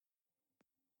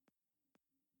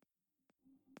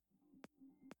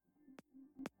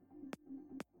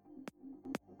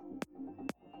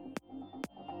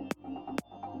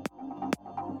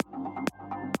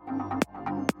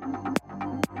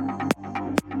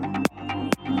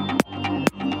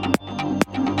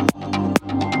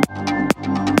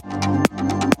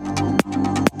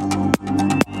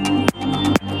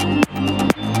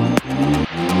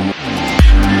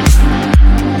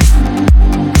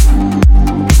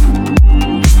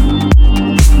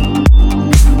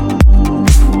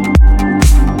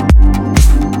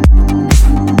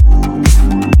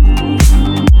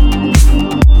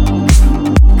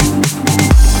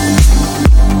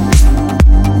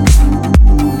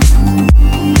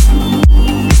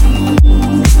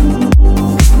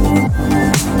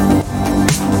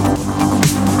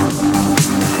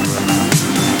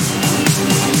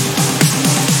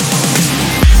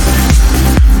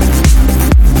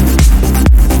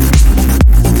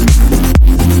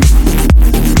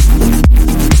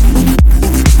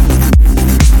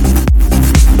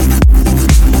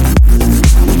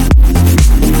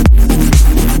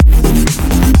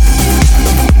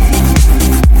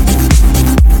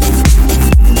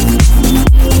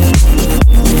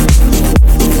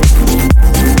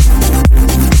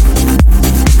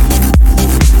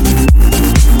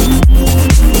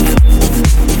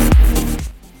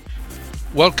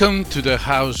Welcome to the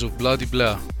House of Bloody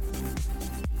Blah.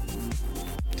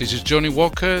 This is Johnny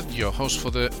Walker, your host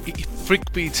for the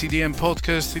Freak Beats EDM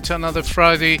podcast. It's another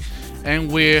Friday,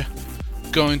 and we're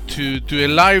going to do a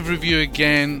live review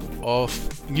again of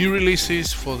new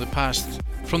releases from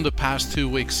the past 2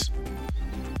 weeks.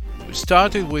 We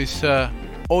started with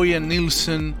Oya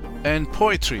Nilsson and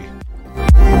Poetry.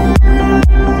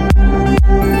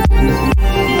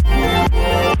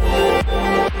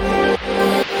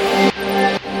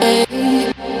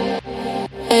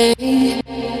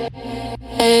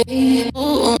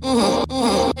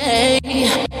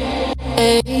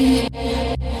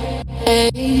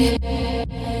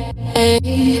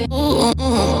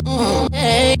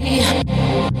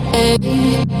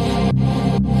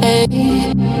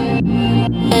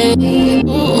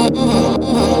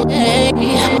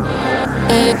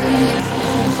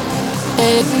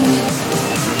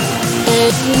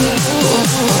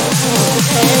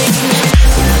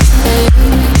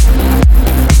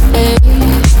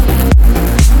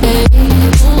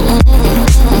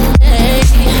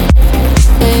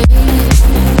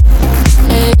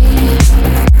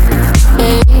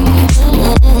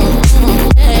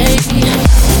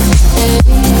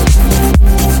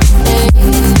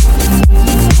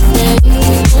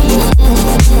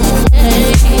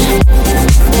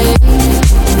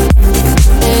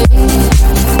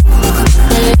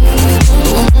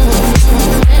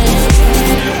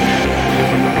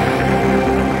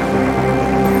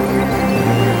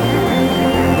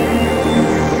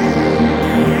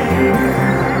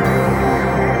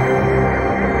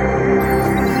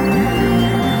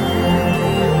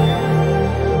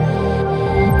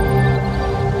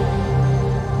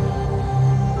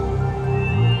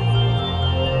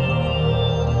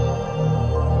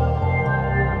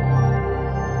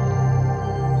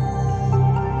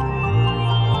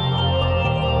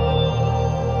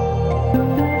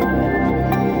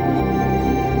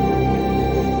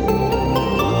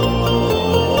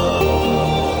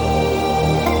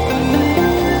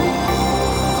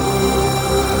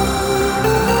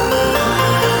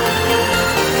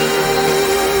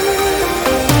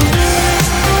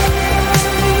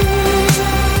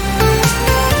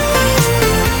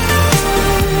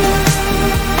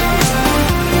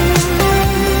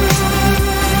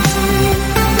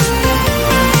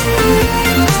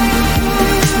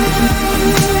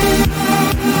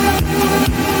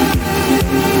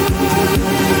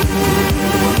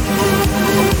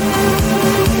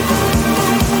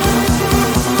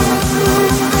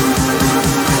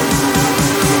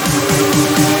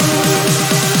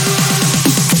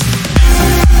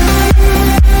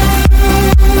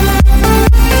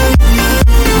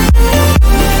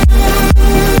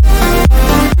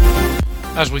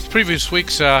 As with previous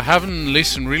weeks, I haven't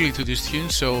listened really to this tune,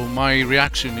 so my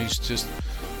reaction is just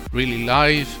really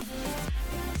live.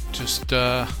 Just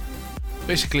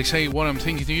basically say what I'm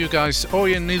thinking to you guys.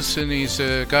 Oya Nilsson is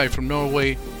a guy from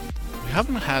Norway. We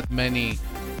haven't had many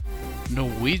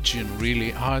Norwegian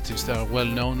really artists that are well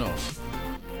known of,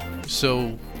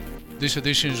 so this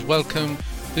edition is welcome.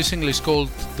 This single is called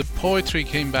The Poetry.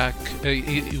 Came back,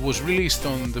 it was released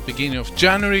on the beginning of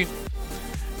January,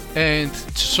 and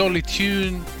it's a solid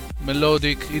tune,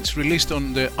 melodic. It's released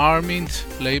on the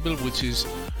Armind label, which is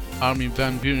Armin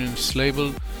van Buuren's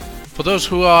label. For those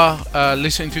who are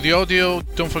listening to the audio,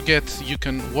 don't forget you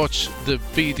can watch the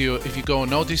video if you go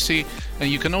on Odyssey, and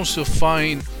you can also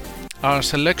find our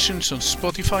selections on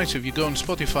Spotify. So if you go on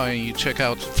Spotify and you check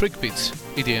out Freakbeats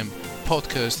EDM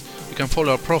podcast, you can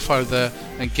follow our profile there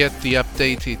and get the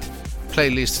updated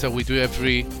playlists that we do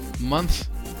every month,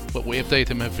 but we update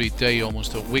them every day,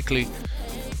 almost weekly.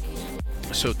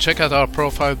 So check out our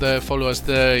profile there, follow us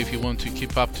there if you want to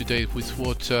keep up to date with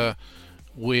what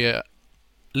we're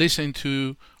listening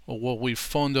to or what we're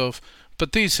fond of.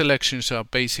 But these selections are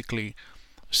basically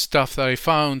stuff that I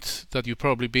found that you'd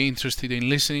probably be interested in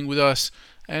listening with us,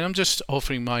 and I'm just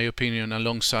offering my opinion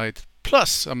alongside.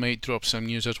 Plus I may drop some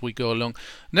news as we go along.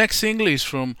 Next single is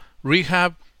from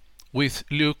Rehab with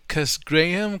Lucas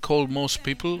Graham, called Most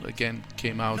People. Again,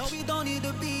 came out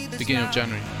beginning of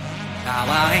January. Now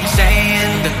I ain't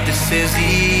saying that this is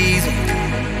easy.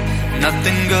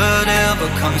 Nothing good ever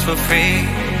comes for free.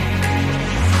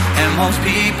 And most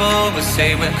people would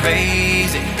say we're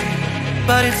crazy,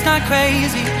 but it's not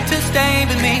crazy to stay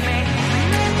with me.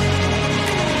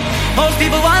 Most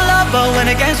people want love, but when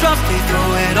it gets rough, they throw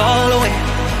it all away.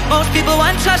 Most people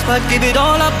want trust, but give it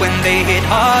all up when they hit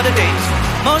harder days.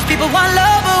 Most people want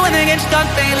love, but when they get stuck,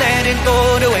 they let it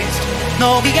go to waste.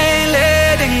 No, we ain't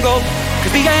letting go,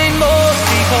 'cause we ain't most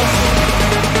people.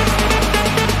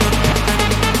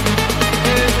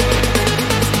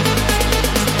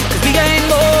 'Cause we ain't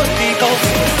most people.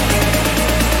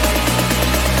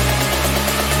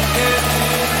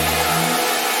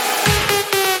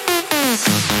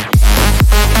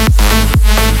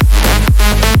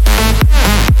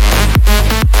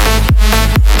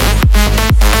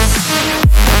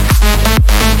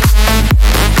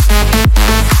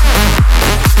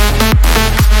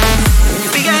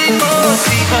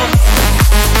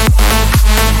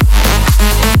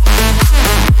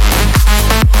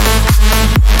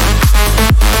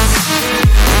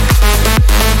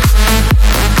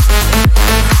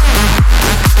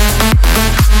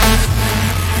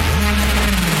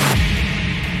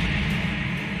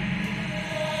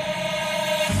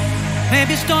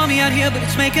 Maybe it's stormy out here, but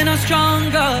it's making us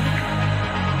stronger.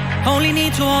 Only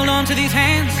need to hold on to these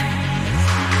hands.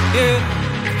 Yeah.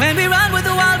 When we run with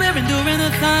the wild, we're enduring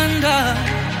the thunder,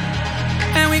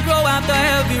 and we grow out the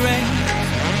heavy rain.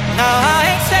 Now I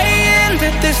ain't saying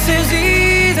that this is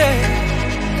easy.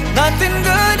 Nothing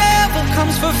good ever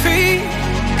comes for free.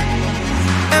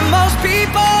 And most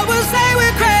people will say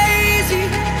we're crazy,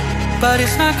 but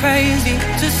it's not crazy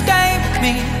to stay with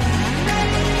me.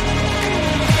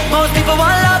 Most people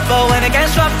want love, but when it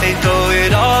gets rough, they throw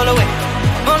it all away.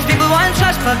 Most people want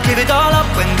trust, but give it all up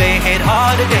when they hit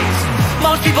harder days.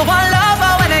 Most people want love,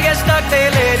 but when they get stuck,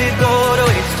 they let it go to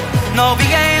waste. No, we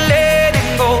ain't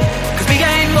letting go, 'cause we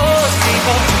ain't most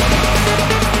people.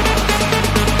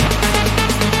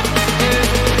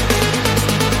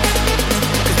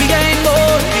 'Cause we ain't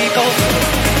most people.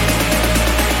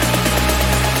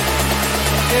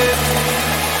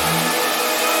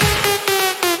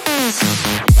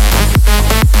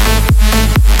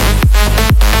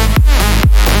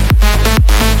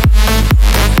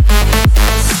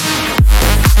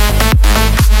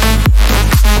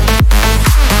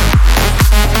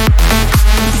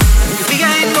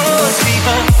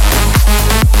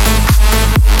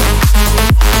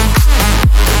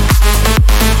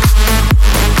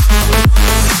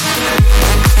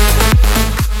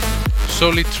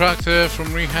 Solid track there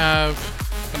from Rehab,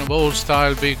 kind of old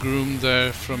style, big room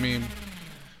there from him.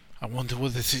 I wonder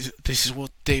what this is. This is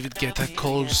what David Guetta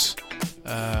calls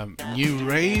new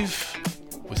rave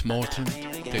with Morten.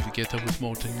 David Guetta with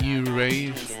Morten, new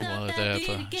rave,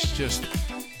 whatever. It's just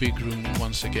big room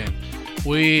once again.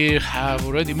 We have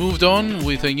already moved on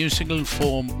with a new single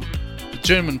from the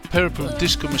German Purple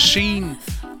Disco Machine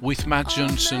with Matt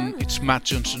Johnson. It's Matt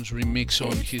Johnson's remix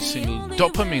on his single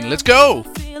Dopamine. Let's go!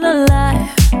 Feel alive,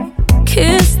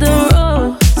 kiss the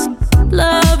rose,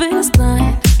 love is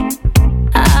blind.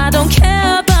 I don't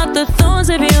care about the thorns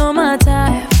if you're my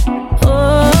type.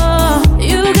 Oh,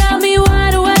 you got me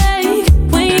wide awake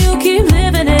when you keep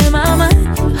living in my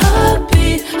mind.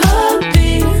 Heartbeat,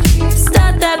 heartbeat,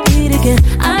 start that beat again.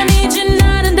 I need you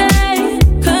night and day,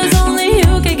 'cause only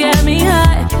you can get me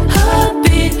high.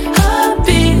 Heartbeat,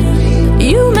 heartbeat,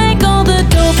 you make all the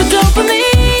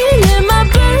dopamine in my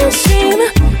bloodstream.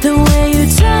 The way you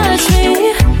touch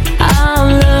me,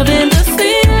 I'm loving the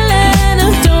feeling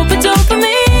of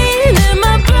dopamine in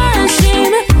my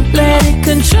bloodstream. Let it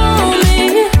control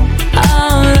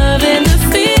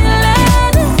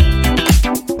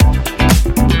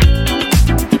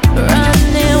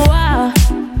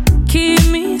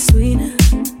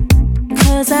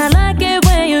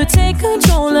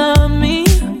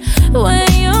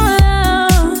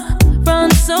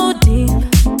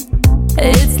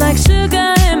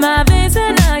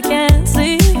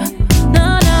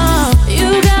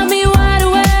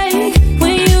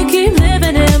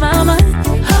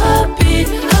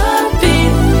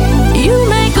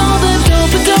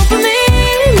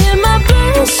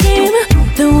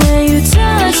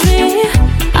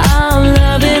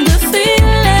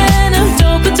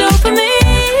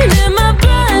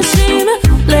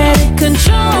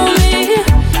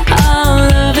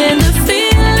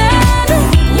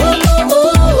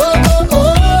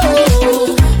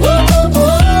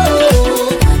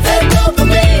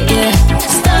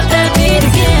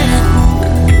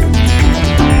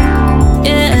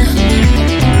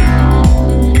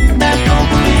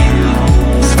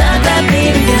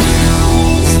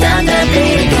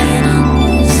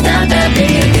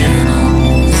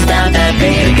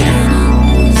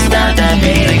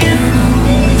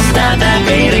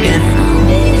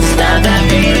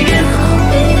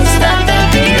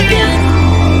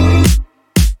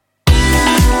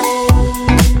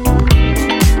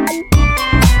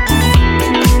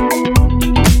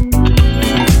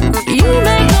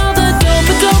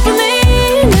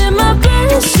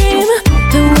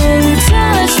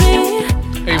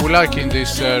we're liking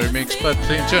this remix, but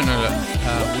in general,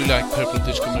 we like Purple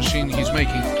Disco Machine. He's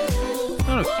making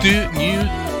new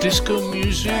disco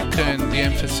music, and the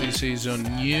emphasis is on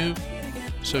new,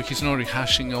 so he's not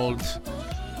rehashing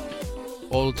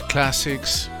old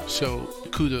classics. So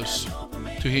kudos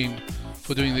to him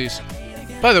for doing this.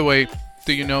 By the way,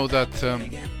 do you know that the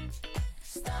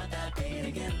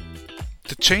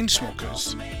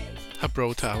Chainsmokers have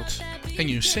brought out a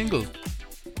new single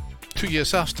 2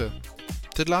 years after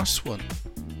the last one?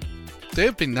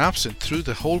 They've been absent through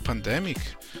the whole pandemic.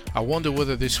 I wonder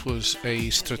whether this was a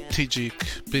strategic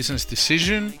business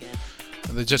decision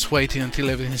and they're just waiting until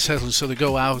everything settles so they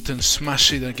go out and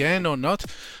smash it again, or not.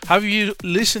 Have you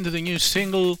listened to the new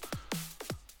single?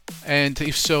 And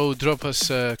if so, drop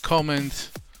us a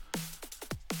comment.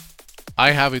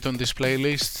 I have it on this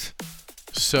playlist,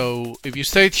 so if you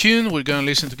stay tuned, we're gonna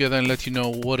listen together and let you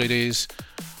know what it is.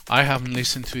 I haven't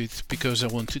listened to it because I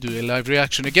want to do a live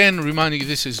reaction. Again, reminding you,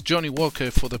 this is Johnny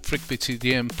Walker for the Freakbeats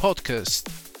EDM podcast.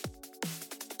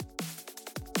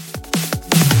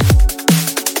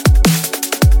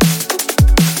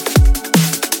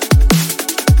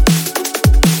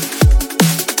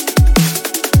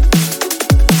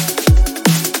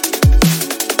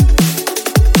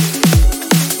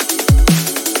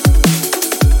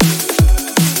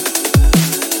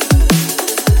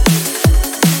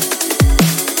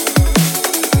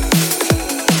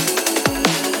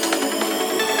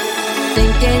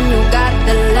 Thinking you got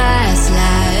the last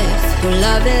laugh. Your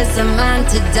love is a man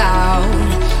to doubt.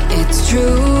 It's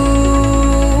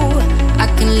true, I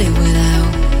can live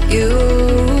without you.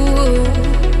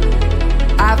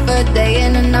 Half a day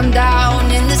in and I'm down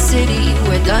in the city.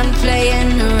 We're done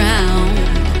playing around.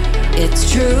 It's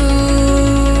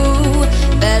true,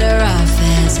 better off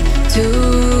as two.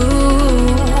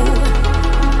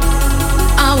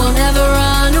 I won't ever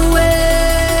run away.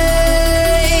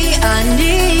 I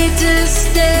need to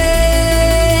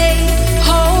stay,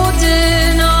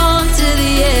 holding on to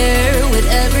the air with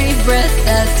every breath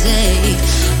I take.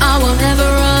 I will never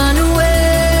run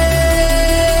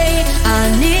away. I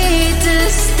need to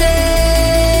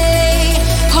stay,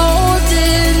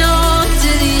 holding on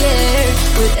to the air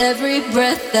with every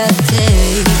breath I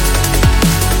take.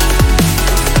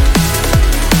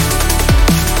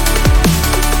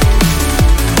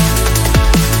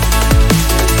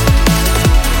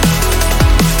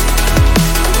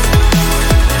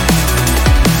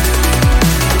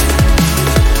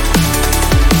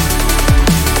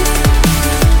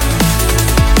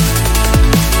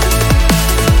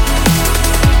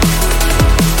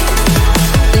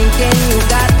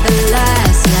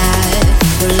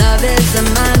 A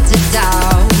man to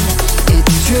down.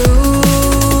 It's true,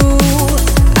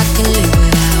 I can live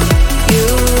without you.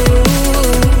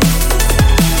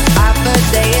 Half a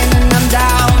day and I'm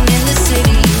down in the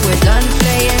city. We're done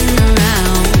playing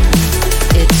around.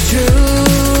 It's true,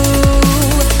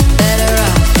 better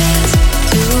off as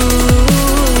two.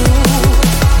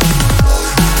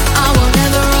 I will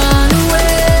never run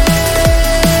away.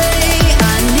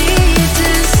 I need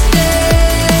to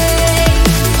stay,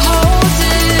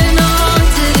 holding on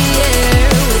to the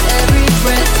air with every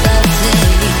breath I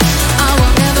take. I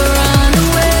will never run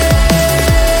away.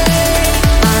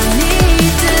 I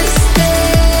need to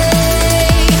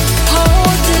stay,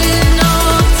 holding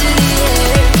on to the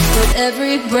air with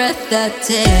every breath I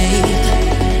take.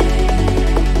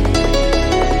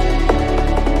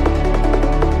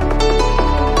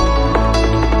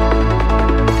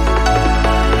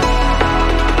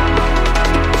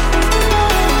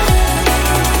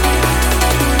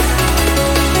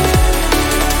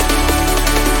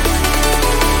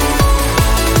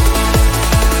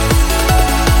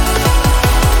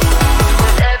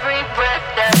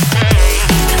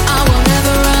 I will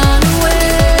never run away.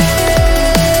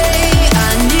 I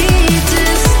need to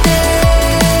stay,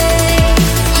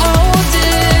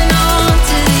 holding on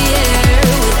to the air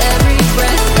with every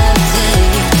breath I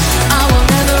take. I will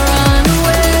never run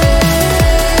away.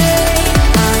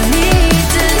 I need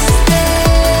to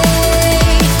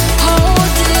stay,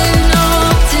 holding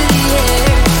on to the air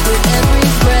with every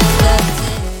breath I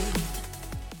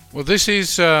take. Well, this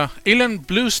is Ilan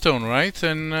Bluestone, right?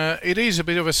 And it is a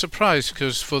bit of a surprise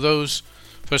because for those,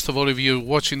 first of all, if you're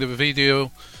watching the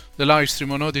video, the live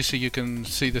stream on Odyssey, you can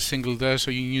see the single there, so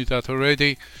you knew that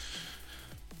already.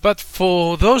 But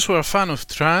for those who are a fan of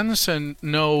trance and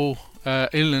know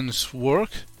Ilan's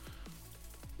work,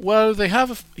 well,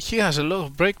 he has a lot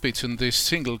of breakbeats in this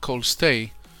single called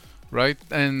Stay, right?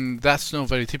 And that's not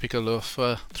very typical of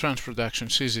trance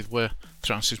productions, is it? Where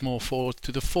trance is more four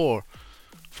to the floor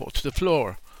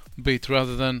beat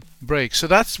rather than break. So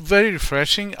that's very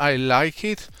refreshing. I like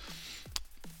it.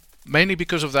 mainly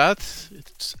because of that.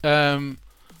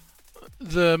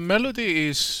 The melody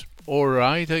is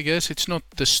alright, I guess. It's not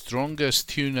the strongest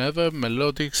tune ever.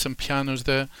 Melodic, some pianos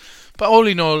there. But all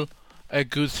in all, a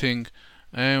good thing.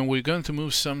 And we're going to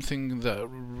move something that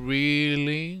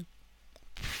really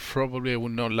probably I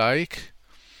would not like.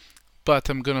 But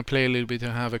I'm going to play a little bit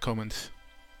and have a comment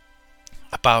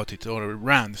about it, or a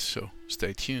rant, so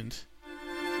stay tuned.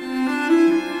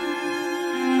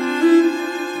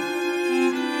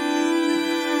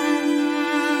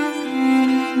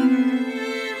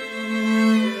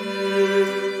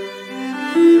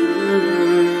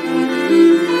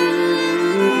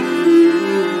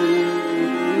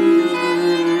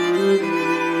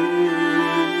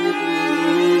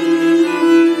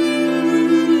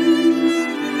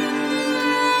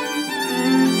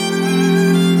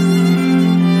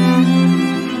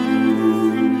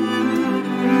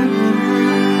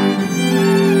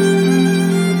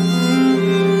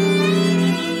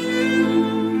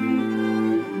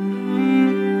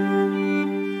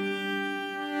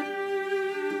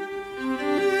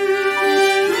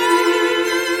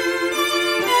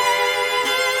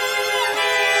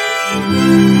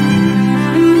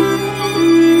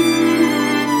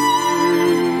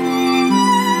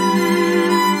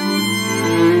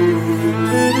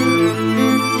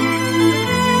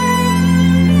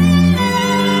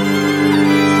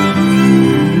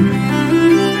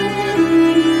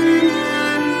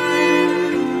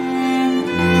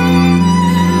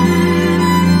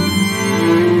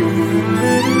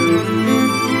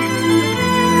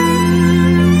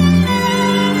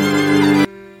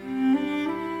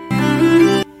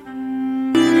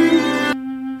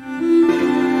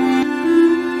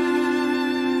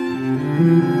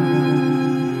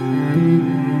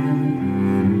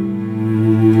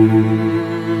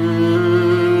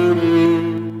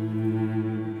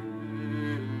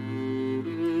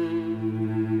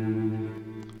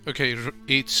 Okay,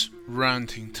 it's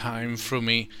ranting time from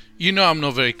me. You know I'm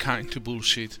not very kind to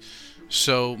bullshit.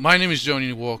 So, my name is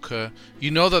Johnny Walker.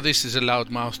 You know that this is a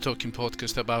loudmouth talking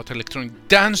podcast about electronic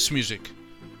dance music.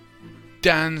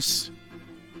 Dance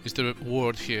is the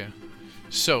word here.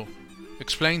 So,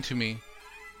 explain to me.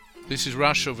 This is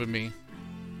Rush Over Me.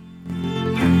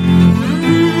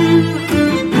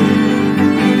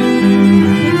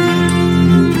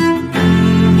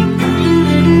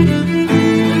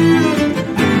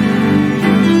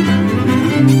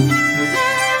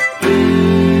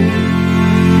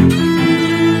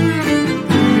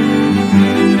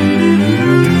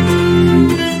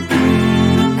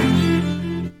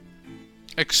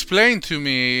 Explain to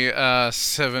me,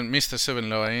 Mr. Seven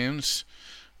Lions,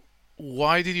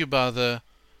 why did you bother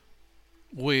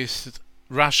with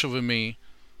Rush Over Me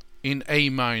in A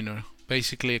minor,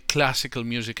 basically a classical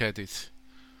music edit,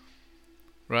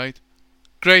 right?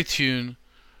 Great tune.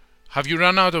 Have you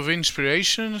run out of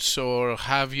inspirations, or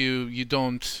have you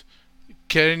don't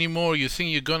care anymore? You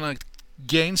think you're gonna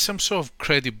gain some sort of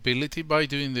credibility by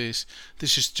doing this?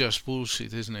 This is just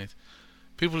bullshit, isn't it?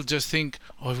 People just think,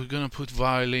 oh, we're going to put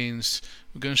violins,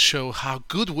 we're going to show how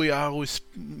good we are with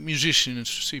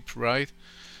musicianship, right?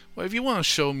 Well, if you want to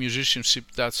show musicianship,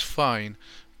 that's fine,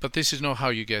 but this is not how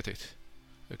you get it,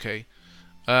 okay?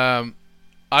 I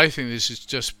think this is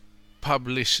just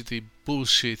publicity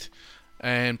bullshit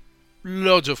and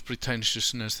loads of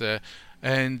pretentiousness there.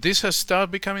 And this has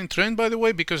started becoming trend, by the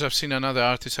way, because I've seen another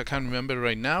artist, I can't remember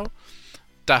right now,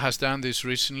 that has done this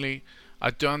recently.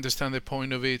 I don't understand the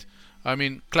point of it. I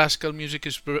mean, classical music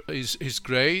is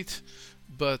great,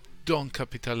 but don't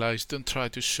capitalize, don't try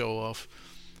to show off.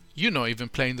 You're not even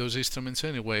playing those instruments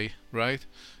anyway, right?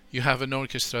 You have an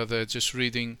orchestra there just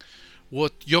reading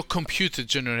what your computer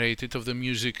generated of the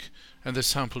music and the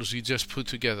samples you just put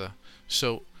together.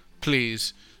 So,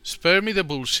 please, spare me the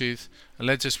bullshit and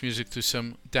let's just music to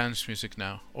some dance music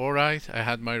now. Alright, I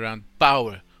had my round.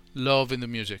 Power, love in the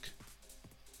music.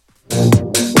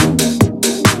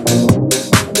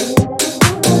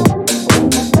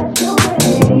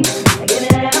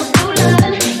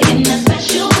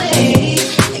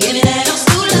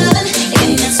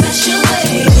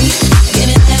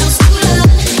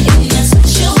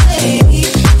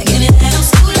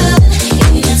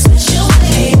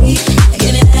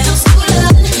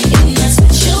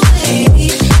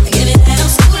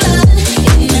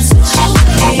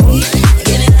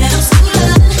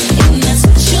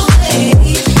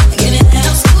 Hey.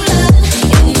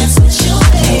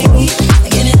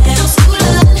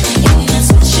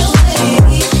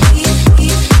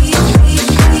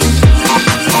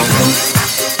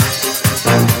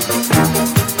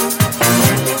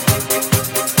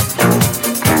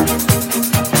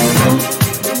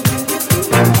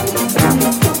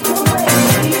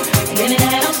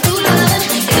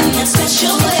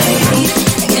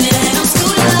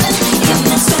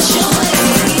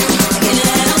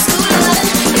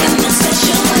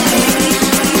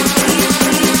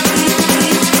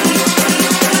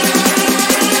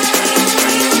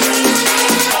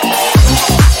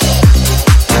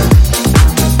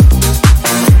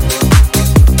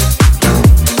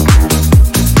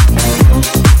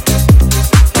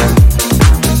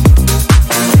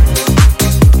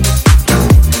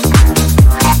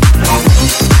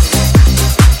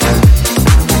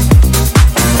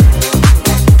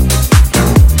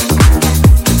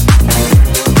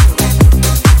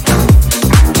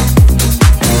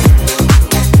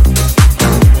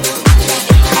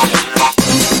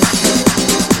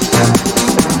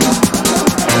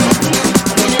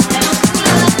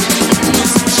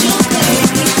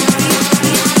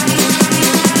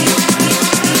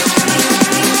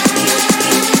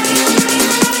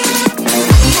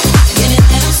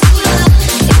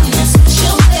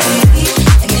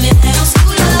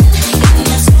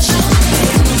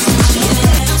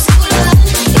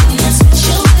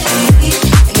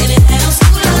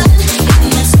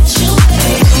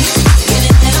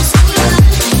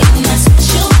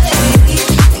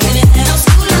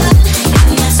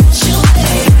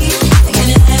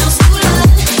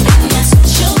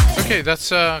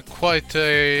 that's quite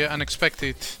a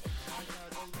unexpected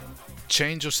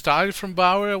change of style from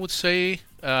Bauer, I would say.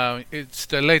 It's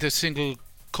the latest single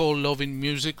called Loving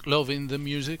Music, Loving the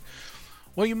Music.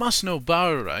 Well, you must know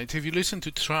Bauer, right? If you listen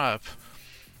to trap,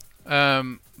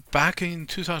 back in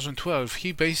 2012,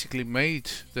 he basically made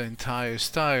the entire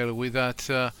style with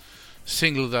that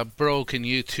single that broke in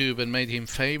YouTube and made him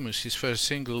famous. His first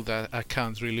single that I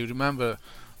can't really remember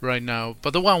right now,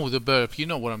 but the one with the burp, you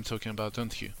know what I'm talking about,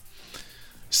 don't you?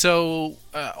 So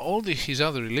his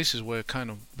other releases were kind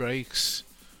of breaks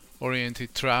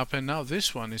oriented trap, and now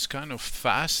this one is kind of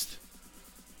fast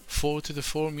 4 to the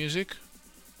 4 music.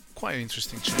 Quite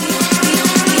interesting change.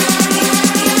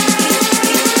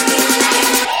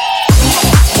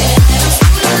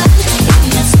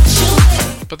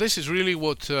 But this is really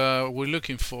what we're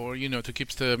looking for, to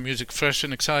keep the music fresh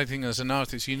and exciting. As an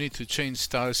artist, you need to change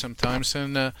style sometimes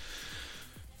and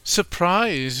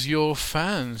surprise your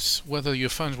fans. Whether your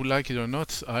fans will like it or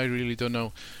not, I really don't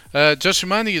know. Just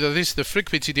reminding you that this is the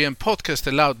Freak Beats EDM podcast, a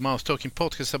loudmouth talking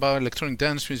podcast about electronic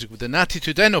dance music with an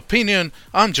attitude and opinion.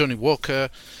 I'm Johnny Walker,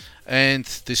 and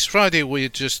this Friday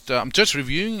I'm just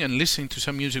reviewing and listening to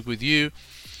some music with you.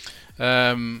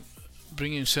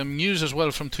 Bringing some news as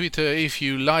well from Twitter. If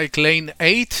you like Lane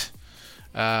 8,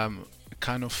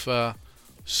 kind of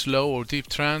slow or deep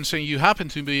trance, and you happen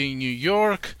to be in New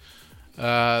York,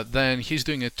 then he's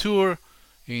doing a tour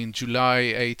in July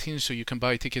 18, so you can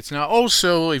buy tickets now.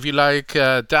 Also, if you like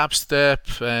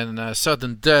dubstep and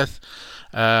sudden death,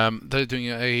 they're doing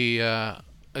a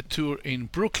tour in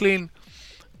Brooklyn,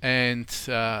 and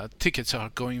tickets are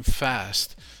going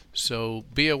fast. So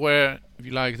be aware, if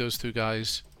you like those two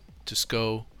guys, just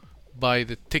go buy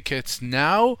the tickets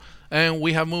now. And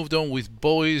we have moved on with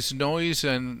Boys Noise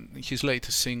and his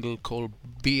latest single called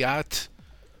Beat.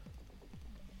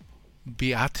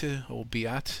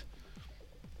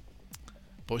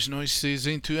 Boys Noise is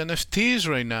into NFTs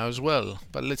right now as well,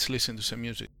 but let's listen to some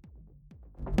music.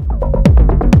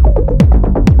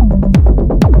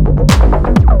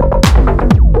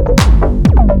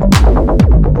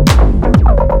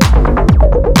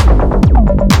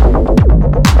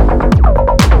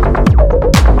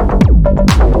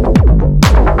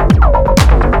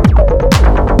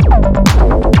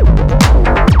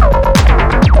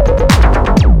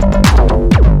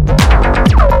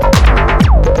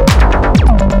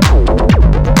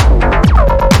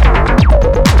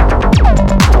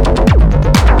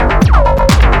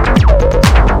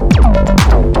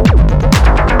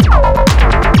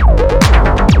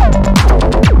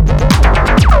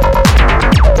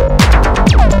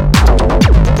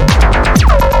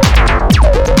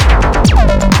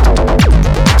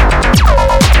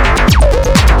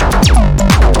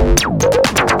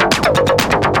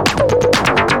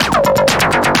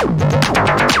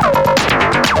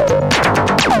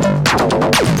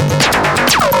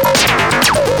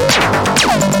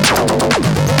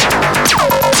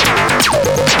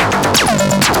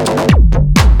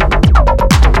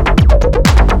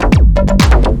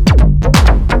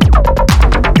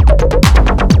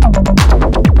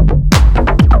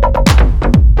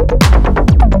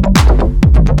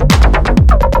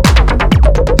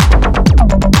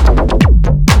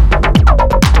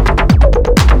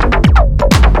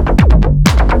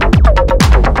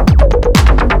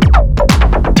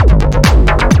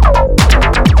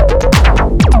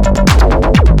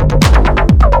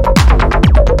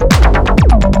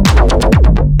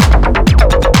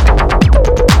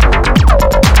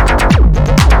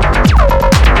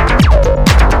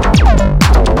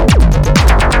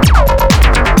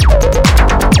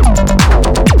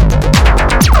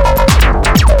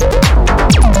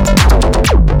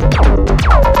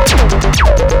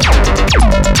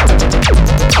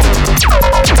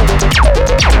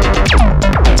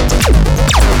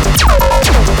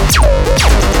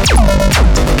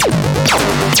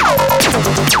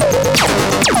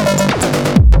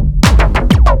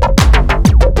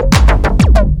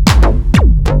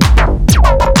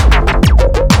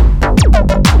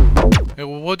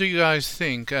 What do you guys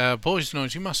think? Boys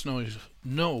Noise, you must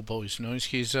know Boys Noise.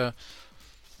 He's a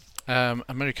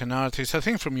American artist, I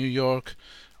think from New York.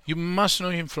 You must know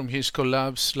him from his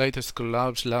latest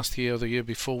collabs last year or the year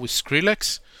before with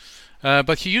Skrillex.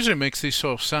 But he usually makes this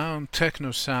sort of sound,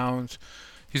 techno sound.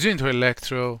 He's into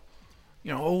electro.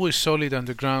 Always solid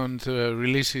underground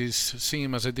releases. Seeing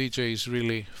him as a DJ is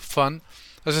really fun.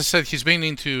 As I said, he's been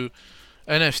into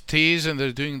NFTs, and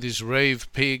they're doing these Rave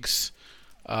Pigs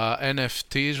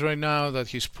NFTs right now that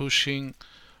he's pushing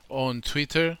on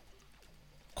Twitter.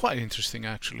 Quite interesting,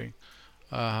 actually.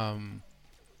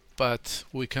 But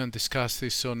we can discuss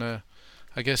this on a,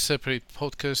 separate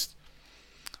podcast.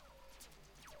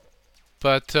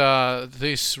 but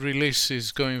this release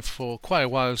is going for quite a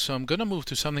while, so I'm gonna move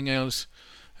to something else,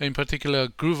 in particular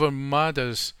Groove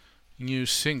Armada's new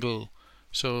single.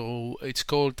 So it's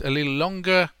called A Little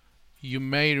Longer. You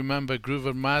may remember Groove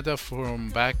Armada from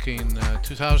back in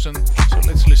 2000, so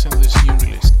let's listen to this new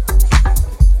release.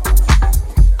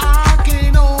 I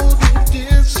can't hold it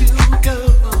against you, girl.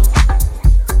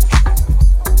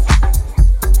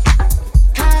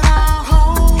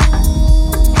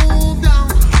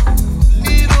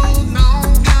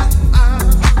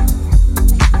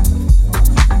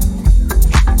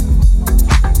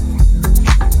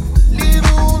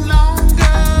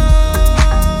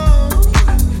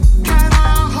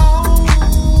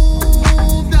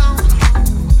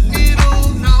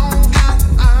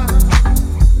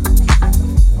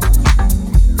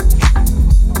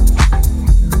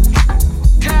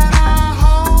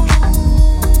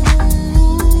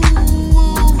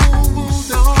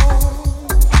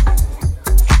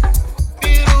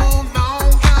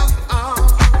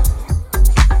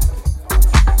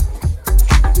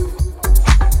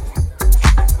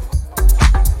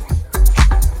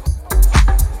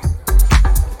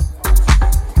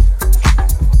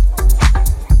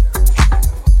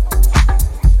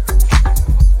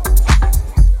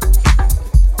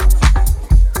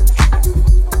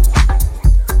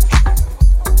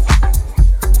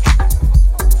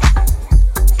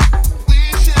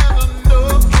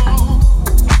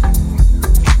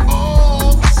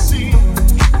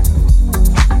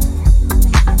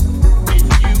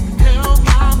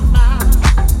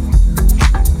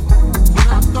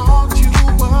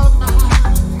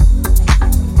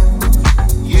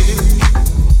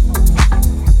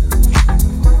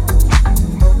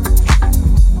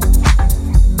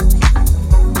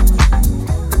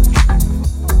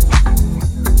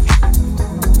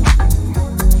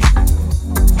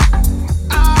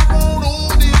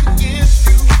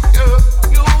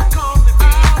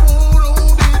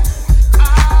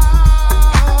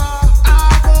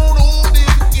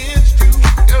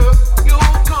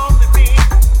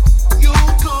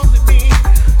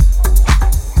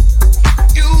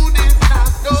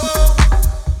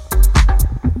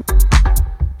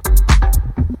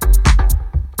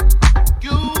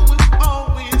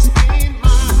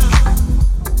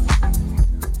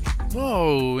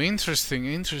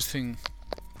 Interesting.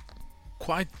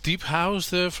 Quite deep house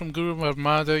there from Groove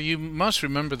Armada. You must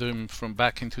remember them from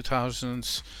back in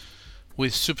 2000s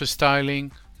with Super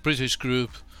Styling, British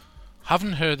group.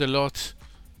 Haven't heard a lot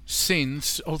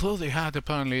since, although they had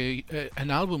apparently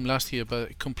an album last year,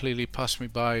 but it completely passed me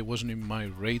by. It wasn't in my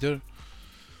radar.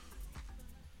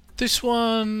 This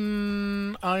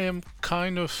one I am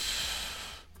kind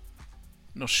of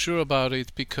not sure about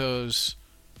it because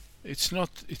it's not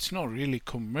really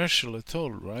commercial at all,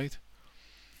 right?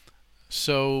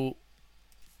 So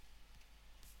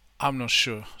I'm not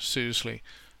sure, seriously.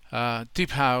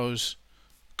 Deep house,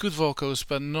 good vocals,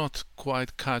 but not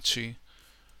quite catchy.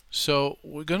 So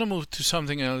we're gonna move to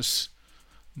something else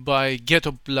by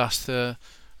Ghetto Blaster.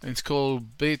 It's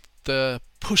called Beat the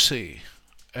Pussy,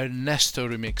 Ernesto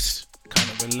remix, kind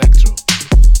of electro.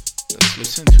 Let's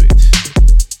listen to it.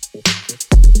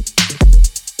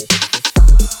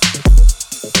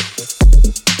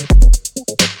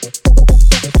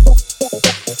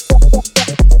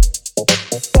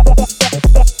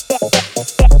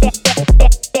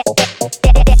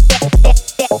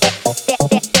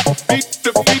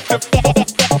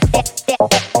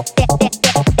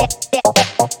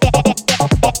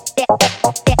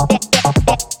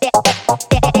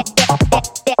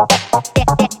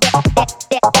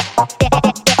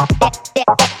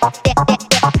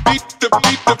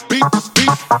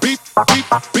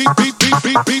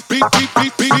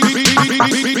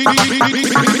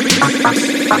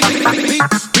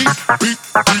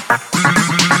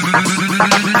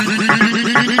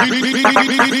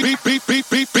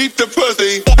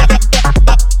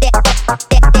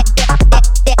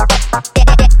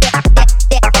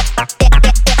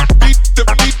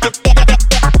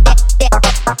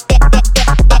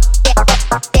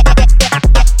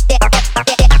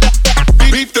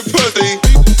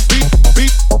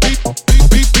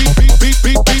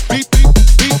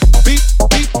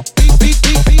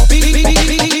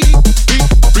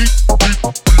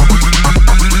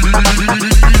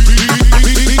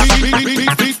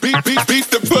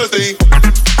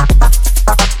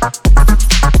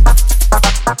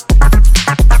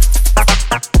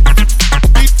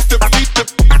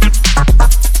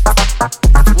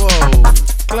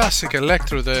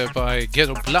 Electro there by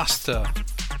Ghetto Blaster.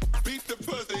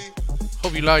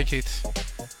 Hope you like it.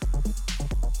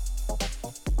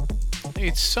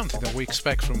 It's something that we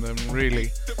expect from them,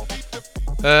 really.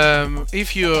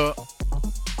 If you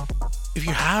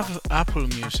have Apple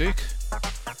Music,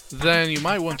 then you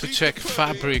might want to check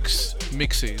Fabric's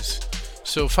mixes.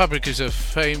 So Fabric is a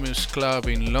famous club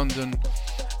in London,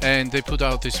 and they put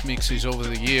out these mixes over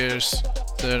the years.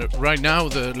 Right now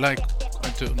they're like, I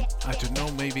don't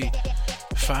know, maybe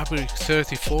Fabric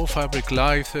 34, Fabric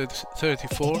Live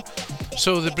 34.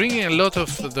 So they're bringing a lot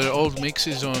of their old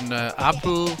mixes on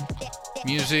Apple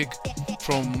Music,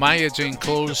 from Maya Jane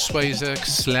Cole, Swayze,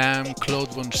 Slam,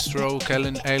 Claude Von Stroke,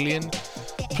 Ellen Alien,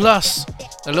 plus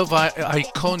a lot of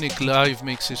iconic live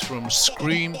mixes from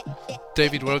Scream,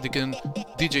 David Rodigan,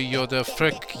 DJ Yoda,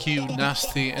 Freck Q,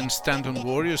 Nasty, and Stand-On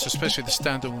Warriors, especially the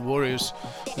Stand-On Warriors,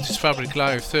 which is Fabric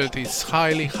Live 30. It's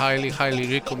highly, highly,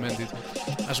 highly recommended,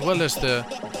 as well as the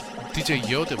DJ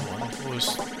Yoda one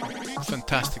was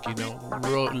fantastic, you know,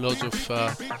 loads of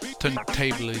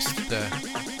turntablists there.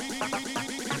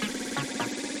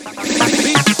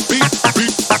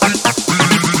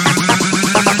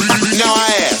 Now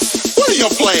I ask, what are your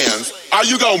plans? Are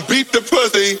you gonna beat the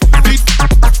pussy?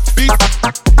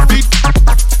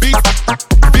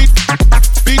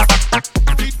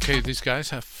 Okay, these guys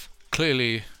have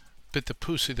clearly bit the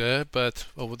pussy there, but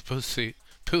over the pussy.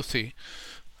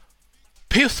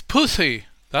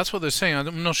 That's what they're saying.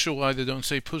 I'm not sure why they don't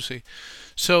say pussy.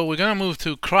 So we're gonna move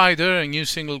to Kryder, a new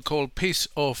single called Piece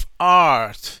of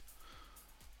Art.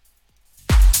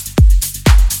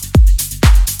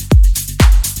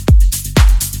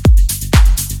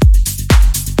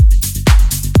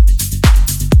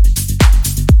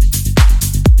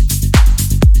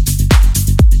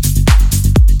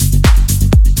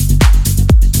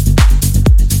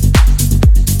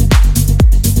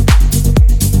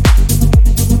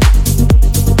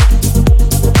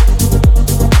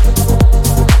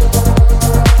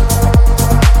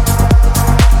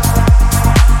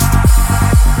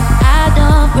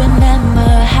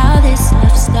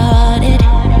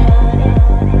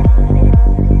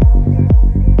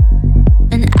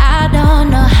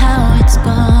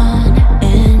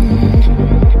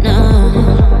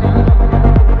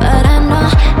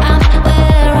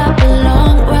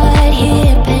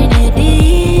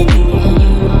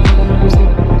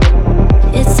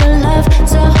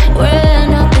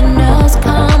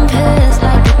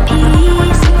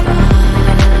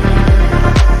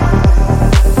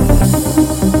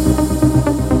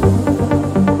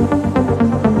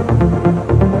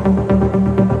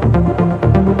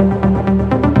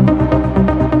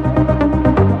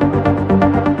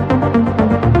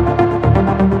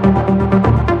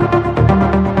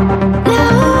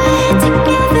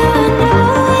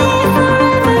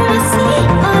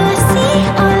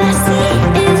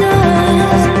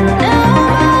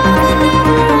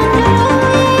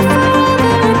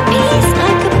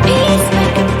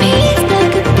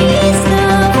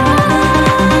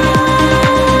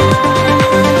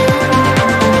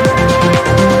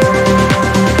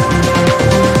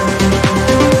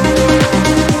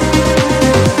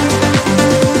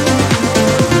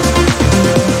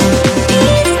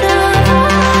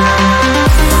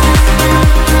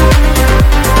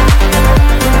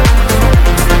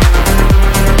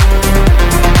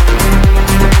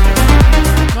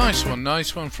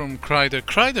 Nice one from Kryder.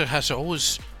 Kryder has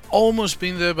almost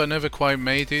been there but never quite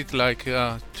made it, like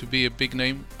to be a big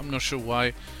name. I'm not sure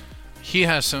why. He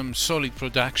has some solid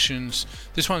productions.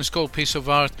 This one is called Piece of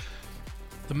Art.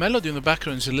 The melody in the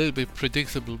background is a little bit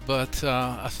predictable, but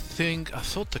I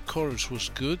thought the chorus was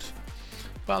good.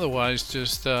 But otherwise,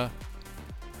 just how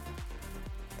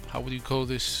would you call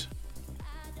this?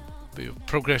 Bit of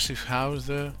progressive house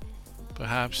there,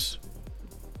 perhaps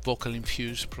vocal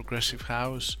infused progressive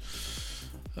house.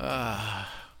 A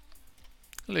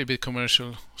little bit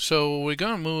commercial. So we're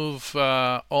gonna move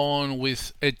on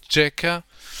with Ejeka.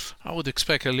 I would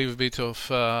expect a little bit of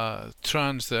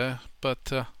trance there,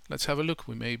 but let's have a look.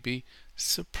 We may be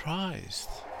surprised.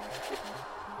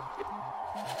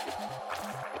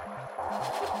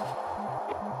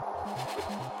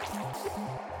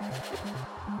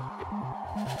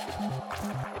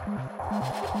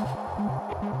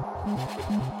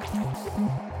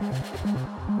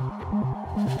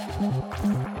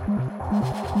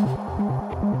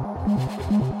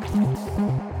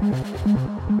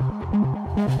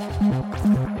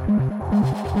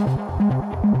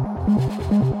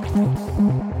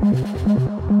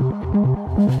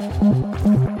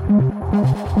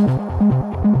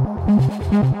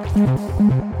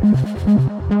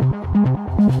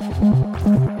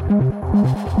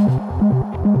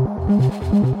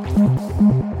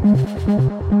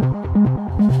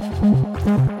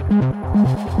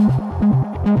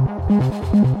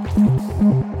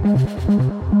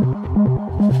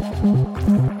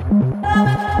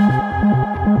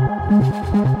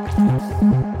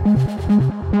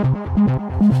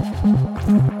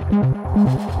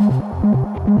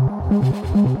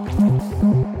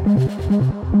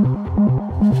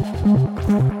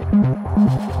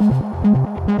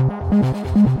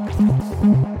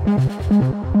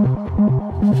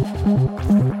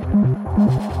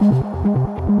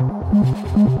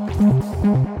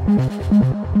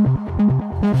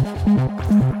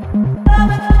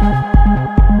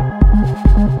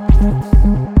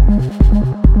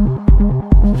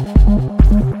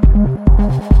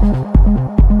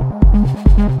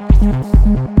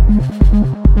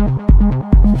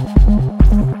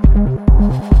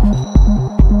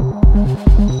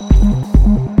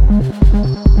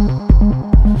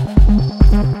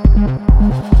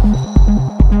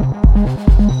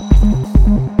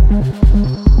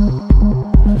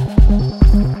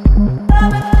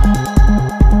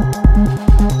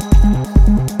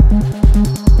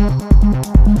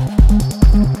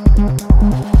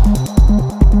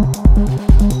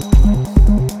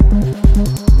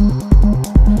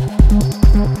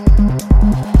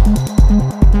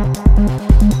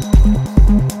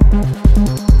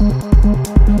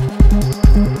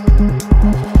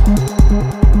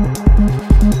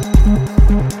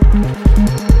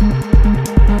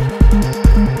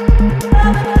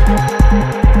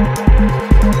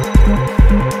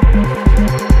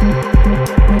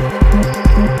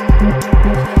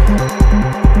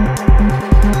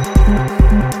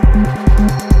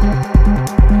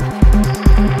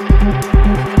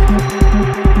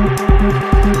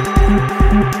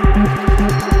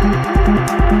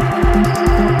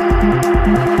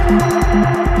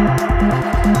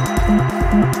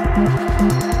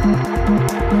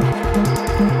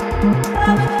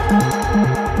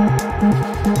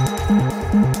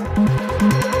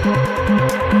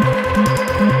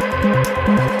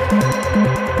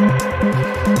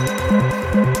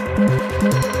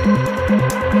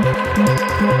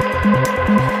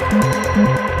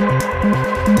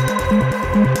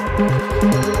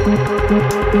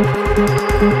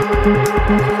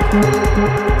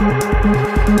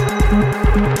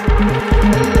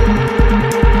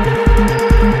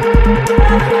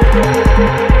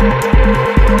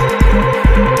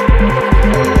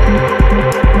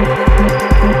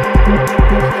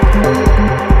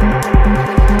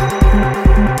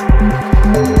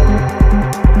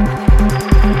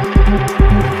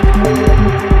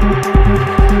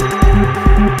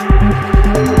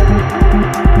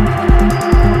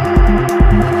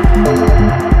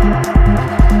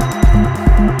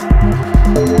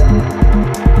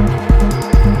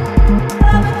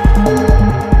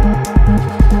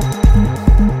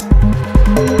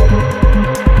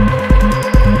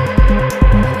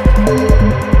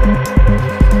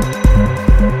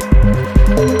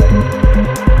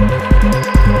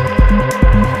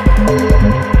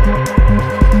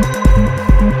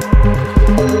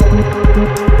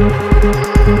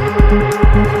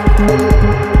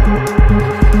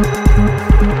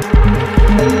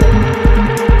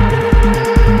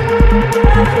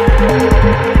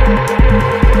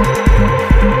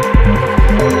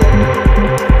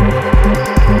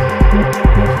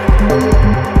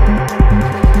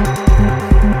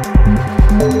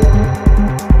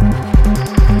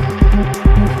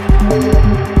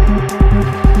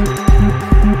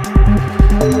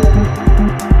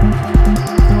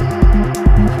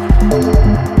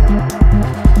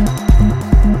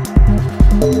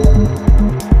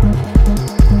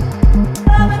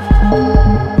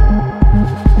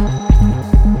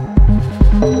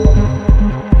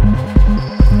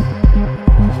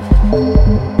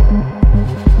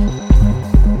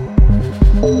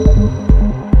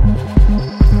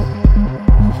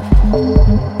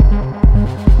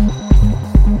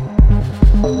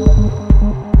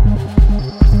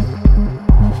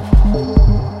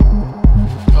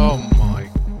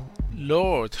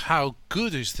 How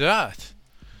good is that?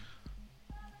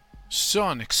 So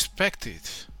unexpected.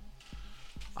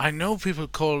 I know people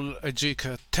call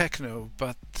Ajika techno,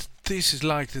 but this is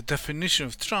like the definition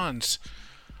of trance.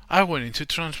 I went into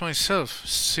trance myself,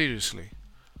 seriously.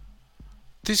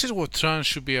 This is what trance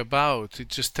should be about. It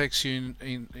just takes you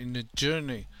in a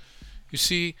journey. You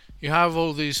see, you have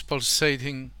all this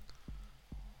pulsating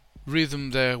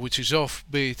rhythm there, which is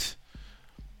offbeat,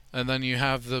 and then you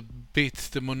have the beat,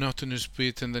 the monotonous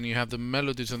beat, and then you have the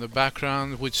melodies in the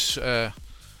background, which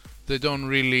they don't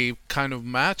really kind of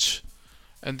match.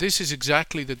 And this is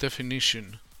exactly the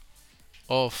definition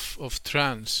of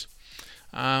trance.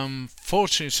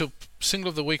 Fortunately, so single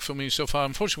of the week for me so far.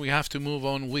 Unfortunately, we have to move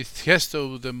on with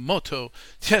Tiesto, the Motto,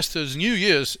 Tiesto's New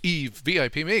Year's Eve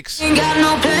VIP mix. Ain't got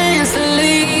no plans to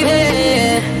leave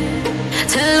it.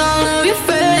 Tell all of your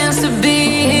friends to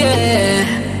be here.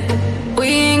 We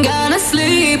ain't gonna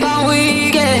sleep all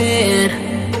weekend.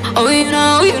 Oh,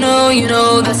 you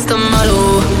know, that's the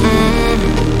motto.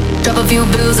 Drop a few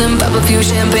bills and pop a few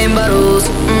champagne bottles.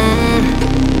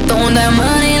 Throwing that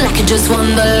money like you just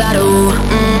won the lotto.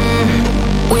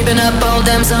 We've been up all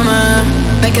damn summer,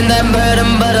 making that bread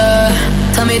and butter.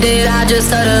 Tell me, did I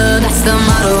just stutter? That's the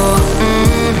motto.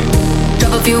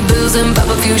 Drop a few bills and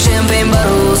pop a few champagne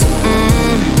bottles.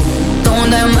 Throwing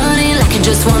that money like you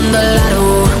just won the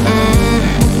lotto.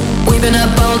 We've been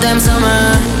up all damn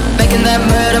summer, making that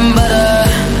bread and butter.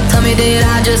 Tell me, did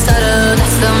I just stutter?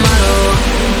 That's the motto.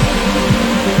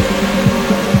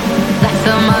 That's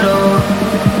the motto.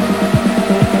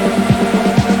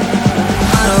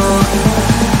 Motto.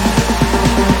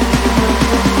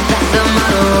 That's the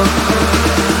motto.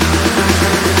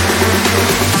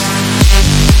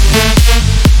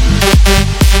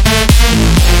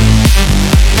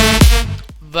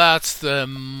 That's the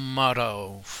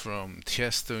motto from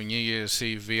Tiesto New Year's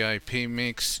Eve VIP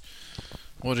mix.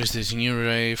 What is this new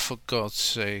rave? For God's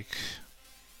sake.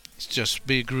 It's just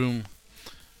big room.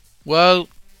 Well,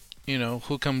 you know,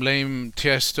 who can blame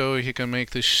Tiesto? He can make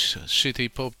this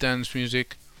shitty pop dance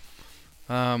music.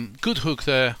 Good hook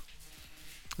there.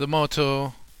 The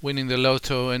motto, winning the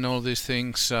lotto and all these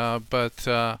things. But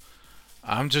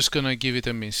I'm just gonna give it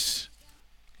a miss.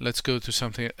 Let's go to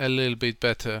something a little bit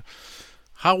better.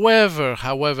 However,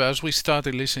 as we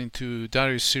started listening to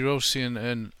Darius Syrossian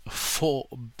and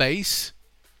 4Bass,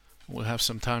 we'll have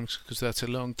some time because that's a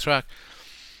long track.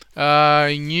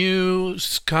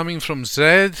 News coming from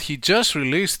Zed. He just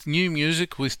released new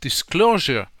music with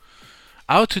Disclosure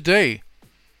out today,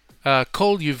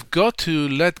 called You've Got to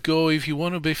Let Go If You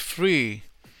Want to Be Free.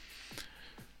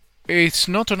 It's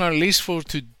not on our list for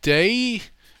today,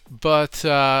 but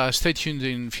stay tuned.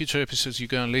 In future episodes you're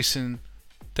going to listen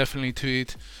definitely to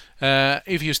it.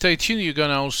 If you stay tuned, you're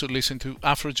gonna also listen to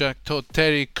Afrojack, Todd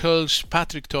Terry, Kulsh,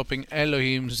 Patrick Topping,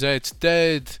 Elohim, Zed's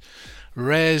Dead,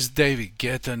 Rez, David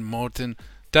Guetta and Morten,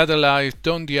 Dad Alive,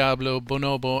 Don Diablo,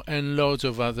 Bonobo and loads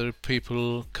of other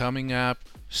people coming up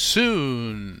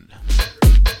soon.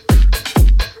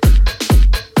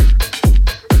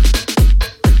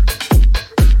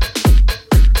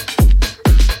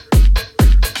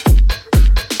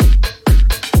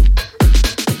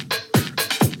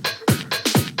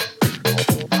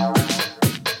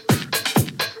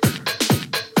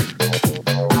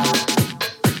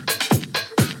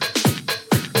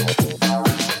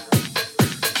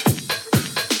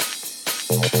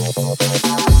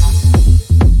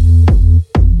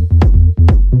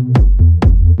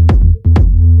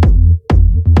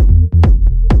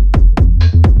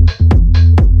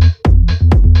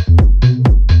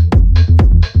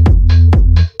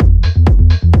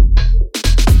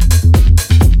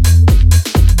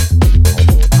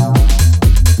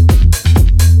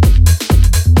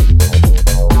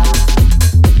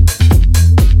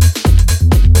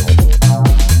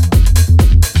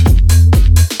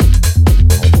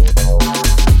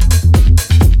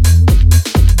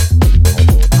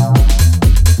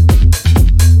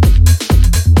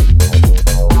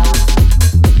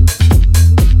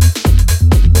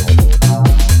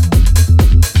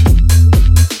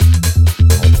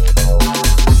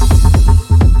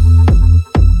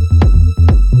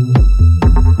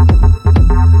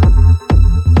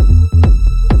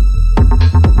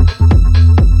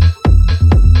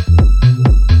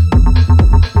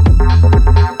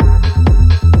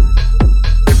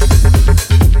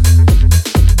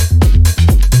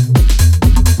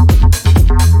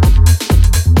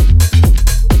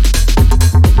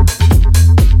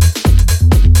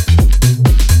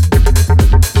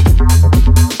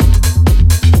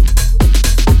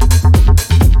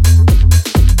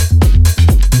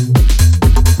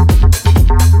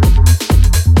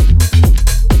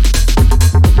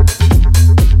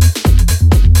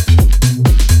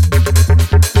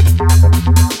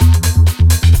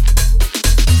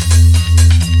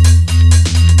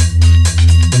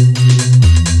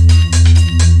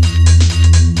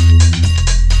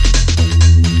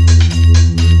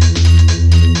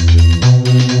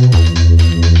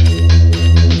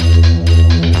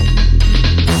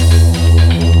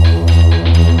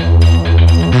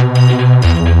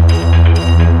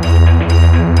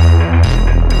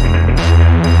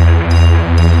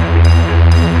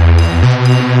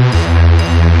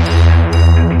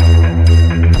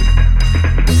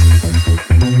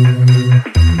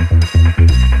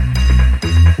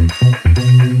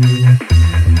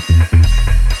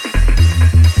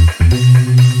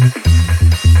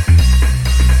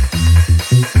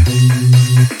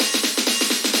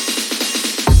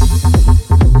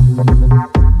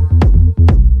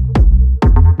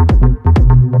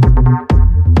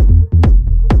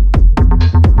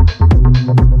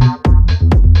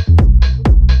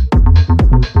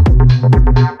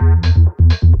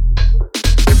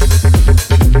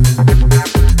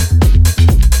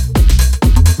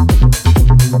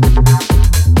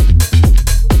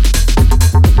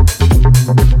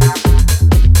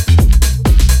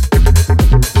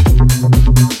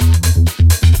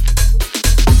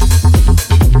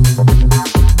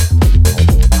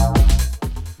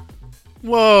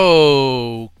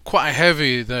 quite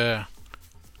heavy, the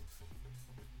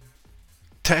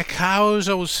tech house,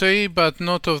 I would say, but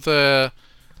not of the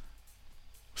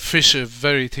Fisher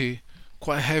Verity.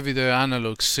 Quite heavy, the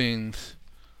analog synth.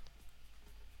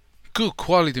 Good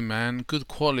quality, man, good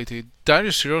quality.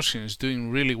 Darius Syrossian is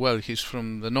doing really well. He's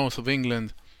from the north of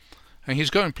England and he's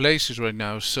going places right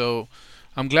now, so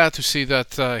I'm glad to see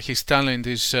that his talent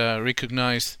is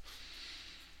recognized.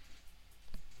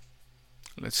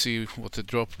 Let's see what the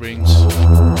drop brings.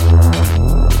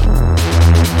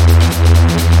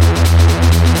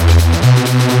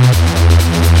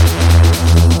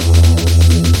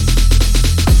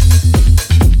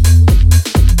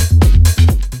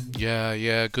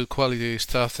 Yeah, good quality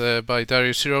stuff there by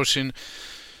Darius Syrossian.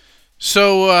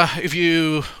 So, if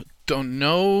you don't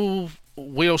know,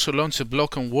 we also launched a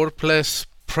blog on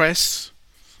WordPress,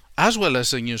 as well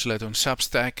as a newsletter on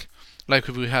Substack. Like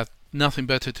if we had nothing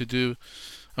better to do.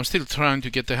 I'm still trying to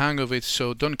get the hang of it,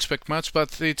 so don't expect much,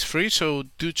 but it's free, so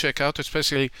do check out,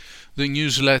 especially the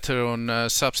newsletter on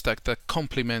Substack that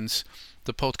complements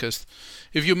the podcast.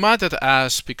 If you're mad at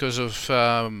us because of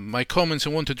my comments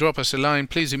and want to drop us a line,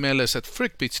 please email us at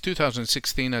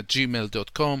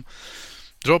freakbeats2016@gmail.com.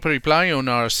 Drop a reply on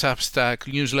our Substack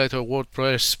newsletter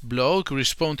WordPress blog.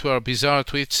 Respond to our bizarre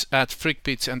tweets at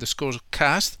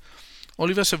freakbeats_cast. Or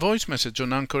leave us a voice message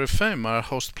on Anchor FM, our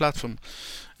host platform.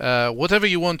 Whatever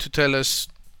you want to tell us,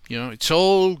 it's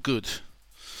all good.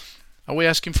 Are we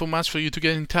asking for much for you to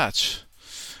get in touch?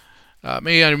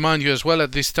 May I remind you as well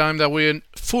at this time that we're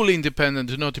fully independent,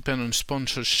 do not depend on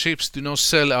sponsorships, do not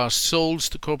sell our souls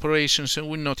to corporations, and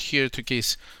we're not here to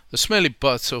kiss the smelly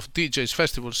butts of DJs,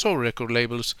 festivals or record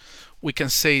labels. We can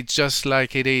say it just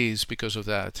like it is because of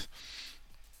that.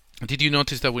 Did you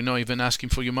notice that we're not even asking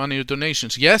for your money or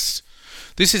donations? Yes,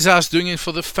 this is us doing it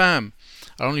for the fam.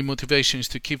 Our only motivation is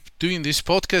to keep doing this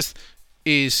podcast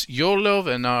is your love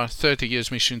and our 30 years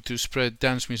mission to spread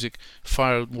dance music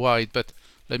far wide, but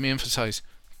let me emphasize,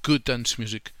 good dance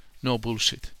music, no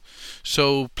bullshit.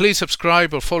 So please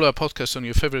subscribe or follow our podcast on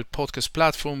your favorite podcast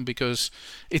platform because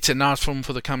it's an art form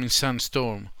for the coming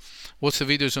sandstorm. Watch the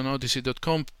videos on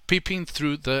odyssey.com, peeping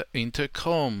through the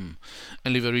intercom.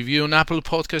 And leave a review on Apple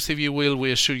Podcast if you will,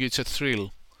 we assure you it's a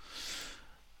thrill.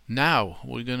 Now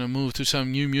we're gonna move to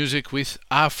some new music with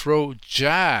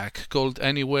Afrojack called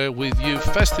Anywhere With You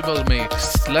Festival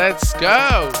Mix. Let's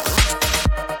go!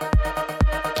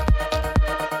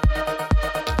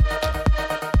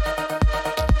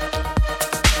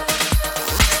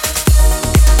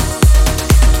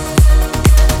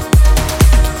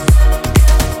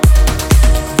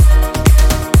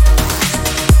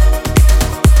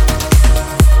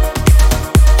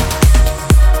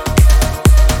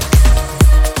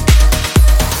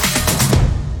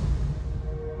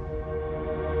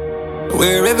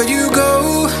 Wherever you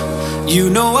go, you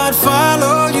know I'd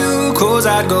follow you, 'cause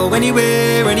I'd go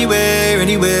anywhere, anywhere,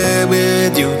 anywhere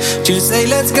with you. Just say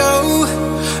let's go,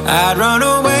 I'd run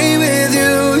away with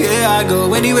you. Yeah, I'd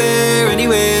go anywhere,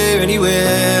 anywhere,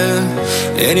 anywhere,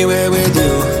 anywhere with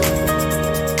you.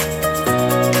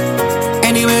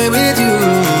 Anywhere with you.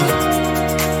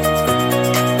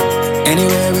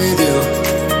 Anywhere with you.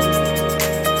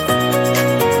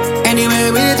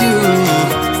 Anywhere with you.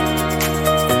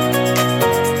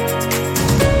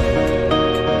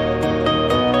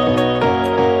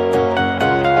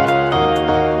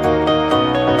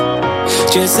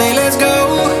 Just say let's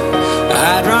go,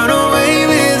 I'd run away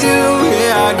with you.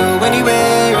 Yeah, I'd go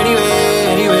anywhere, anywhere,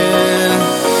 anywhere,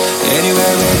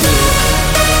 anywhere with you.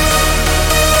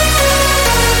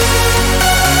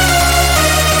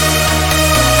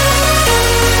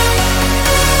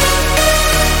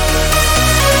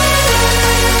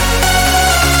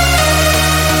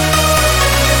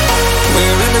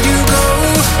 Wherever you go,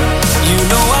 you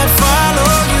know I'd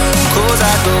follow you, 'cause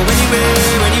I'd go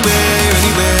anywhere, anywhere,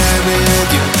 anywhere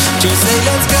with you. Just say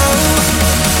let's go,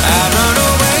 I'd run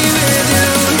away with you.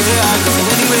 Yeah, I'd go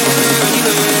anywhere,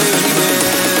 anywhere, anywhere,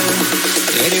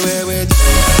 anywhere with you.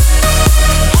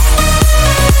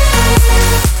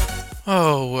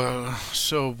 Oh, well,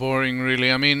 so boring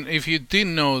really. I mean, if you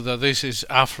didn't know that this is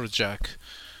Afrojack,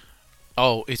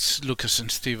 oh, it's Lucas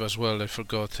and Steve as well, I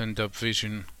forgot, and Dub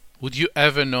Vision. Would you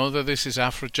ever know that this is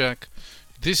Afrojack?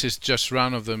 This is just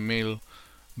run-of-the-mill,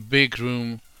 big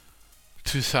room,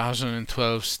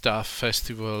 2012 stuff,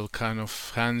 festival, kind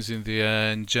of hands in the air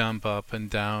and jump up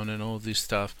and down and all this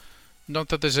stuff. Not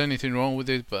that there's anything wrong with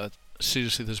it, but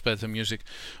seriously, there's better music.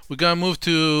 We're gonna move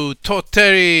to Todd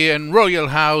Terry and Royal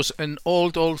House, an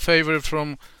old favorite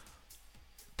from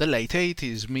the late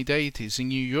 80s, mid 80s in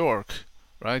New York,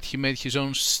 right? He made his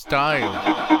own style.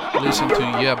 Listen to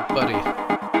Yeah Buddy.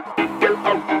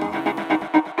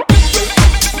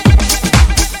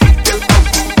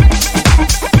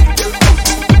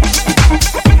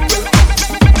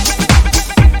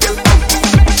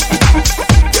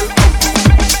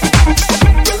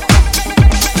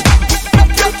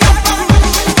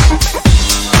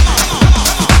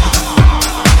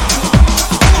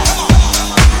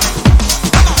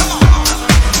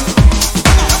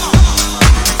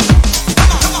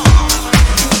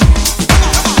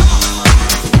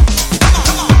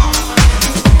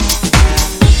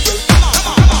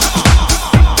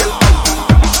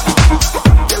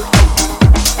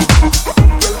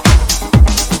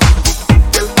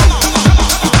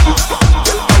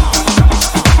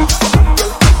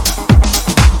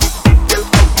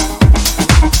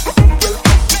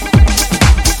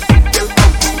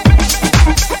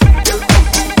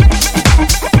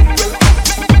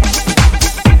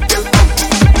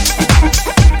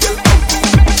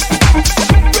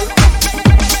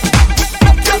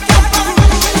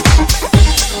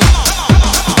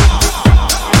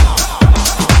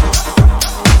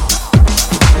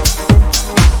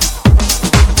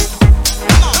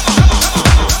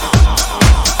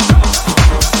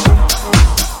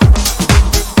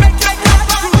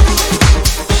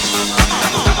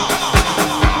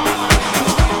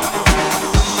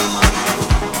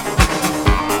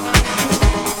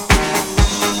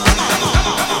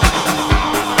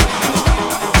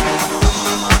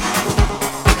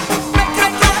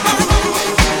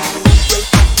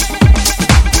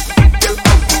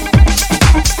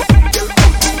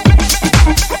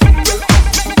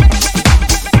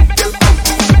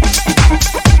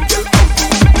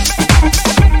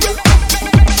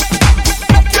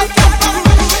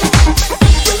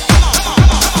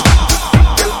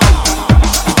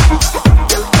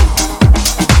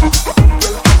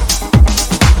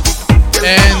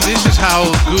 how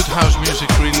good house music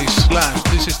really slaps.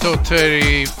 This is Todd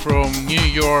Terry from New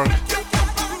York,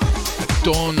 the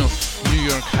dawn of New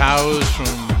York house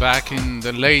from back in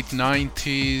the late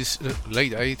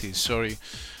 80s, sorry.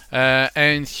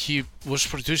 And he was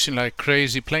producing like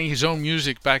crazy, playing his own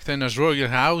music back then as Royal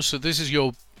House. So this is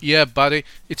your Yeah Buddy.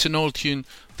 It's an old tune.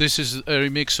 This is a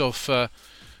remix of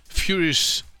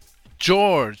Furious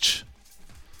George.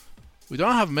 We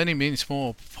don't have many minutes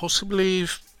more. Possibly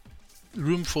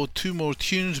room for 2 more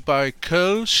tunes by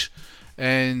Kölsch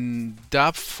and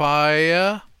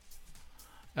Dubfire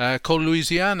called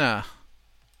Louisiana.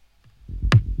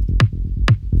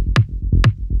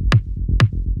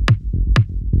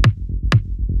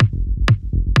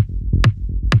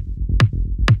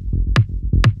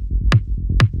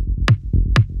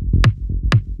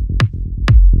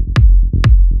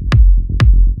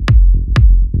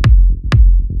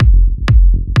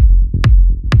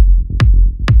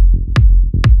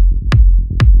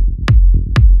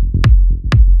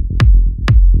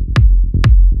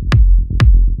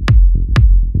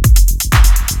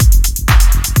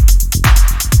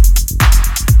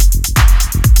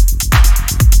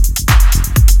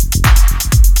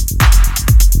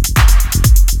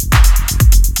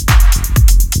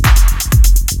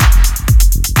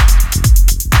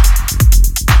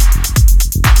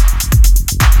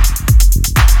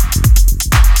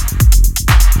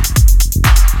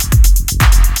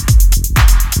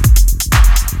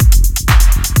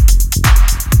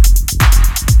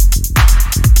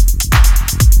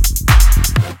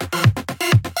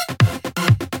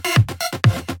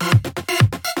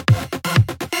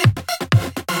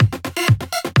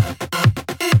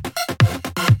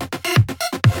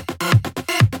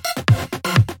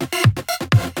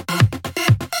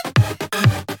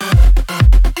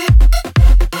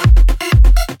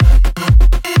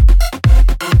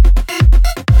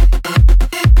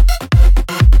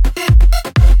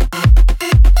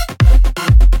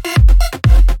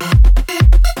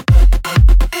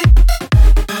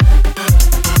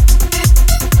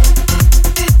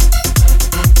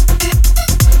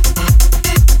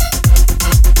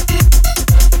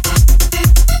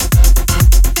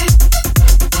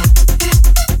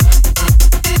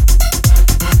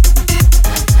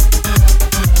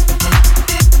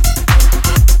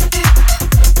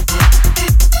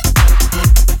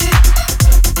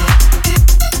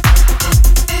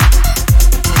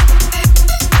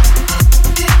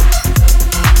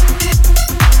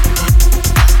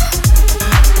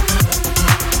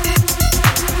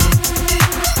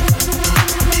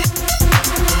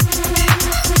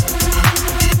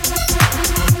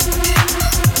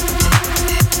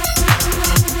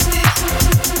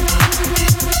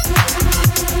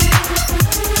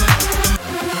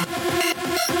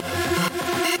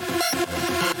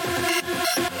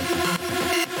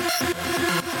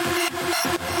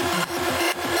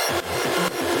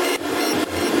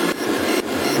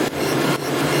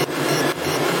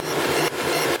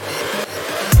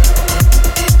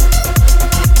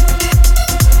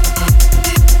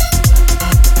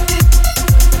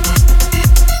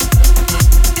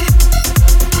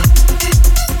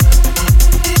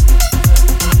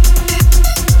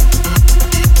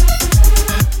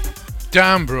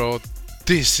 Damn bro,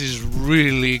 this is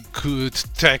really good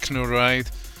techno, right?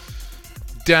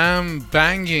 Damn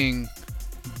banging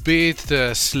beat,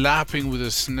 slapping with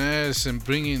the snares and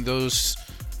bringing those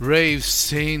rave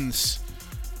synths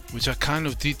which are kind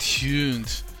of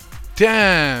detuned.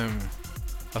 Damn!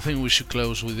 I think we should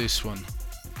close with this one.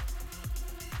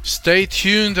 Stay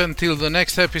tuned until the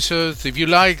next episode. If you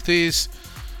like this,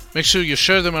 make sure you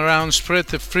share them around, spread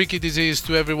the freaky disease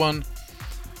to everyone.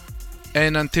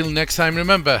 And until next time,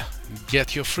 remember,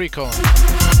 get your freak on.